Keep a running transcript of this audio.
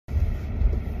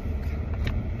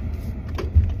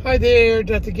Hi there,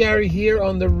 Dr. Gary here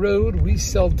on the road. We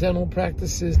sell dental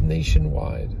practices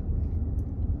nationwide.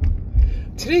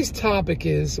 Today's topic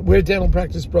is, we're dental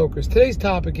practice brokers. Today's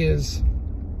topic is,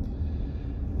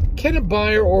 can a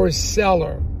buyer or a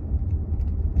seller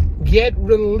get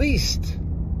released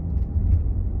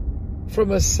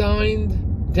from a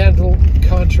signed dental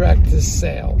contract to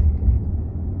sale?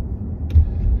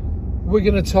 We're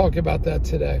going to talk about that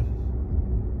today.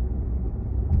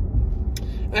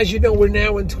 As you know, we're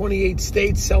now in 28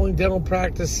 states selling dental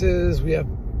practices. We have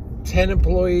 10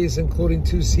 employees, including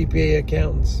 2 CPA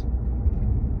accountants.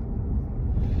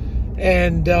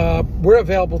 And we're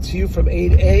available to you from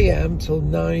 8 a.m. till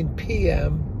 9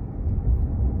 p.m.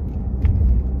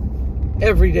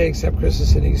 every day except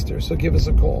Christmas and Easter. So give us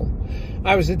a call.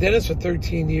 I was a dentist for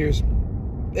 13 years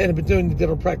and have been doing the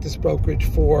dental practice brokerage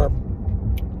for...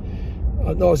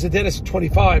 I was a dentist for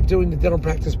 25, doing the dental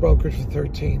practice brokerage for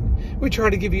 13. We try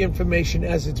to give you information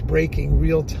as it's breaking,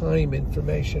 real-time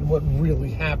information, what really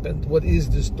happened, what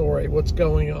is the story, what's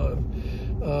going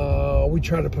on. We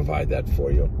try to provide that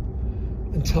for you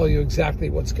and tell you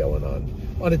exactly what's going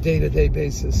on a day-to-day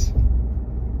basis.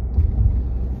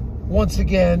 Once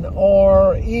again,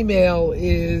 our email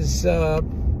is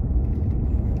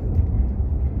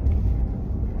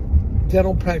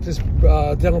dental practice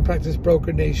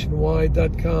broker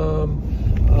nationwide.com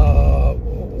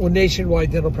or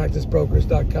nationwide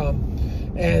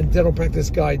dentalpracticebrokers.com and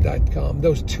dentalpracticeguide.com.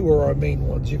 Those two are our main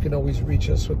ones. You can always reach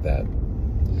us with that.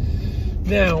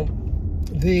 Now,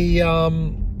 the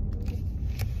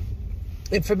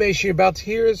information you're about to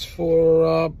hear is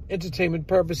for entertainment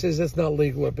purposes. That's not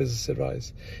legal or business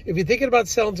advice. If you're thinking about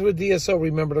selling to a DSO,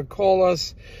 remember to call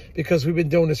us because we've been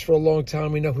doing this for a long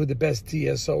time. We know who the best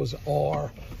DSOs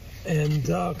are. And,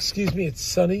 excuse me, it's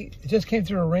sunny. It just came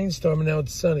through a rainstorm and now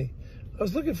it's sunny. I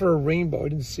was looking for a rainbow. I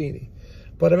didn't see any.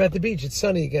 But I'm at the beach. It's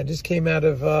sunny again. Just came out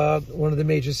of one of the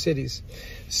major cities.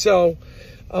 So,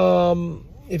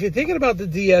 if you're thinking about the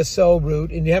DSO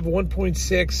route and you have a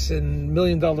 1.6 and $1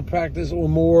 million practice or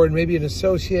more and maybe an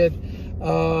associate,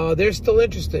 they're still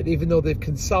interested. Even though they've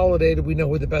consolidated, we know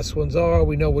who the best ones are.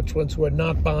 We know which ones who are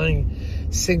not buying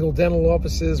single dental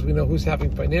offices. We know who's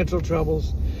having financial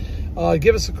troubles.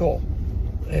 Give us a call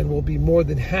and we'll be more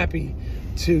than happy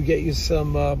to get you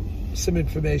some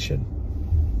information.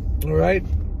 All right?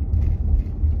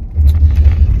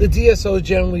 The DSOs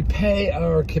generally pay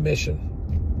our commission.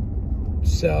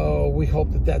 So we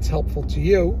hope that that's helpful to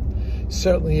you.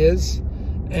 Certainly is.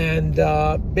 And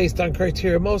based on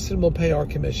criteria, most of them will pay our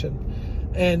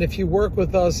commission. And if you work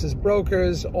with us as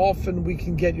brokers, often we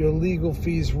can get your legal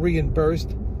fees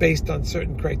reimbursed based on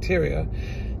certain criteria.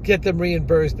 Get them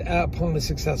reimbursed upon a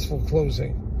successful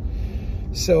closing.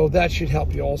 So that should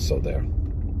help you also there.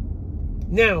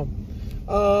 Now,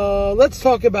 let's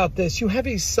talk about this. You have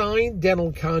a signed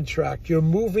dental contract. You're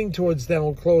moving towards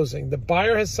dental closing. The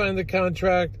buyer has signed the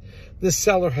contract. The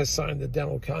seller has signed the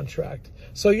dental contract.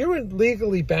 So you're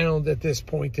legally bound at this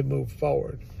point to move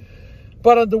forward.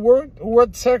 But under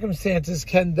what circumstances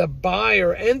can the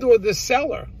buyer and or the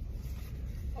seller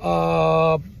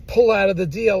pull out of the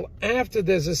deal after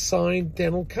there's a signed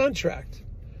dental contract?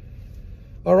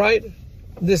 All right?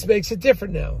 This makes it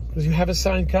different now because you have a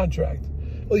signed contract.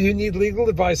 Well, you need legal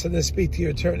advice on this. Speak to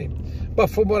your attorney. But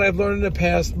from what I've learned in the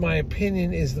past, my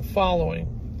opinion is the following.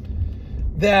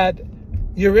 That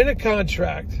you're in a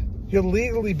contract. You're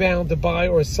legally bound to buy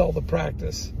or sell the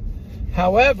practice.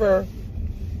 However,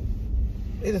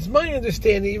 it is my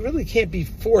understanding you really can't be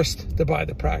forced to buy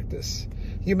the practice.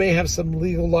 You may have some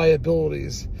legal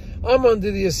liabilities. I'm under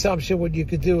the assumption what you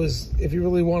could do is, if you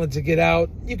really wanted to get out,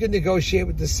 you can negotiate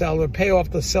with the seller, pay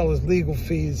off the seller's legal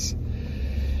fees,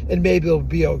 and maybe it'll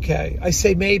be okay. I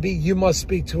say maybe. You must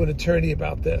speak to an attorney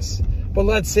about this. But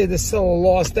let's say the seller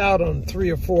lost out on 3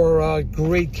 or 4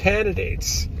 great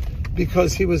candidates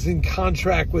because he was in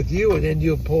contract with you and then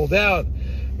you pulled out.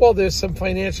 Well, there's some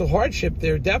financial hardship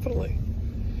there, definitely.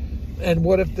 And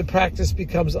what if the practice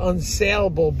becomes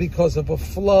unsaleable because of a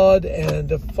flood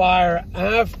and a fire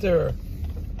after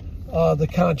the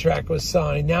contract was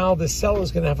signed? Now the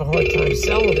seller's going to have a hard time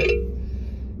selling it.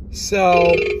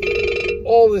 So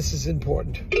all this is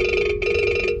important.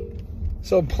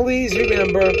 So please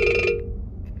remember,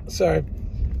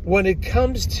 when it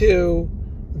comes to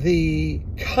the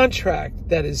contract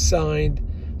that is signed,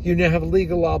 you now have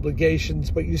legal obligations,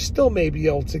 but you still may be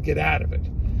able to get out of it.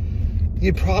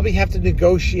 You probably have to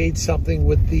negotiate something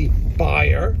with the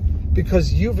buyer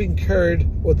because you've incurred,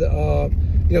 or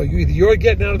you're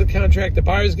getting out of the contract, the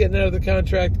buyer's getting out of the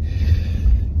contract.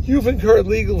 You've incurred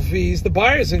legal fees. The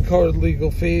buyer's incurred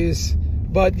legal fees.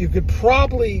 But you could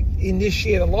probably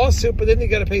initiate a lawsuit, but then you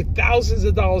got to pay thousands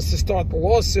of dollars to start the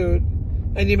lawsuit,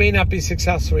 and you may not be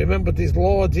successful. Remember, with these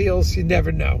law deals, you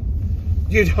never know.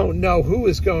 You don't know who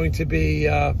is going to be,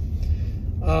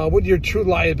 what your true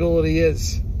liability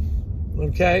is,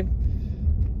 okay?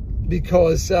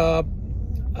 Because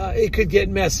it could get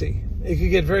messy. It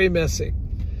could get very messy,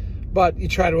 but you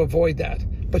try to avoid that.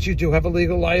 But you do have a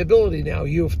legal liability now.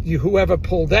 You whoever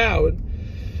pulled out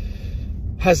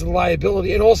has a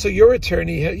liability, and also your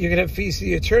attorney, you're going to have fees to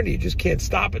the attorney. You just can't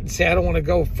stop it and say, I don't want to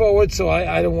go forward, so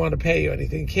I don't want to pay you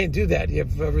anything. You can't do that. You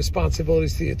have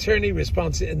responsibilities to the attorney, and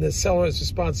the seller has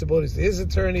responsibilities to his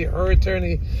attorney or her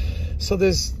attorney. So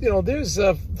there's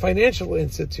financial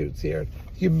institutes here.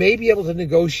 You may be able to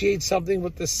negotiate something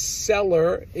with the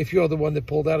seller if you're the one that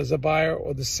pulled out as a buyer,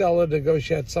 or the seller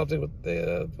negotiate something with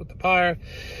the buyer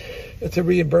to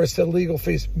reimburse the legal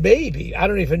fees. Maybe. I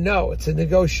don't even know. It's a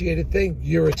negotiated thing.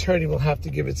 Your attorney will have to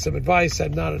give it some advice.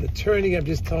 I'm not an attorney. I'm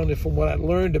just telling you from what I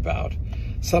learned about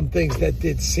some things that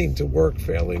did seem to work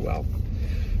fairly well.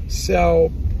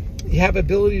 So you have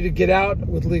ability to get out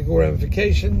with legal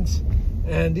ramifications.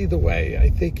 And either way,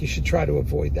 I think you should try to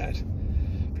avoid that.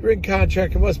 If you're in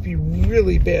contract, it must be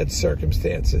really bad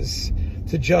circumstances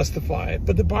to justify it.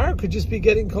 But the buyer could just be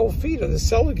getting cold feet, or the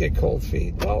seller get cold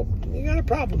feet. Well, you got a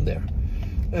problem there.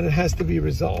 And it has to be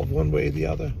resolved one way or the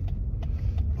other.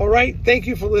 All right. Thank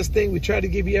you for listening. We try to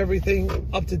give you everything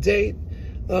up to date.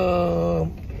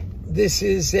 This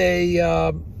is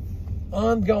a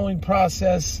ongoing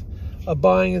process of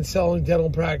buying and selling dental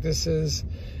practices.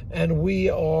 And we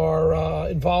are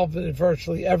involved in it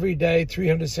virtually every day,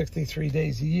 363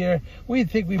 days a year. We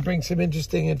think we bring some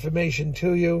interesting information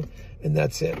to you, and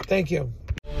that's it. Thank you.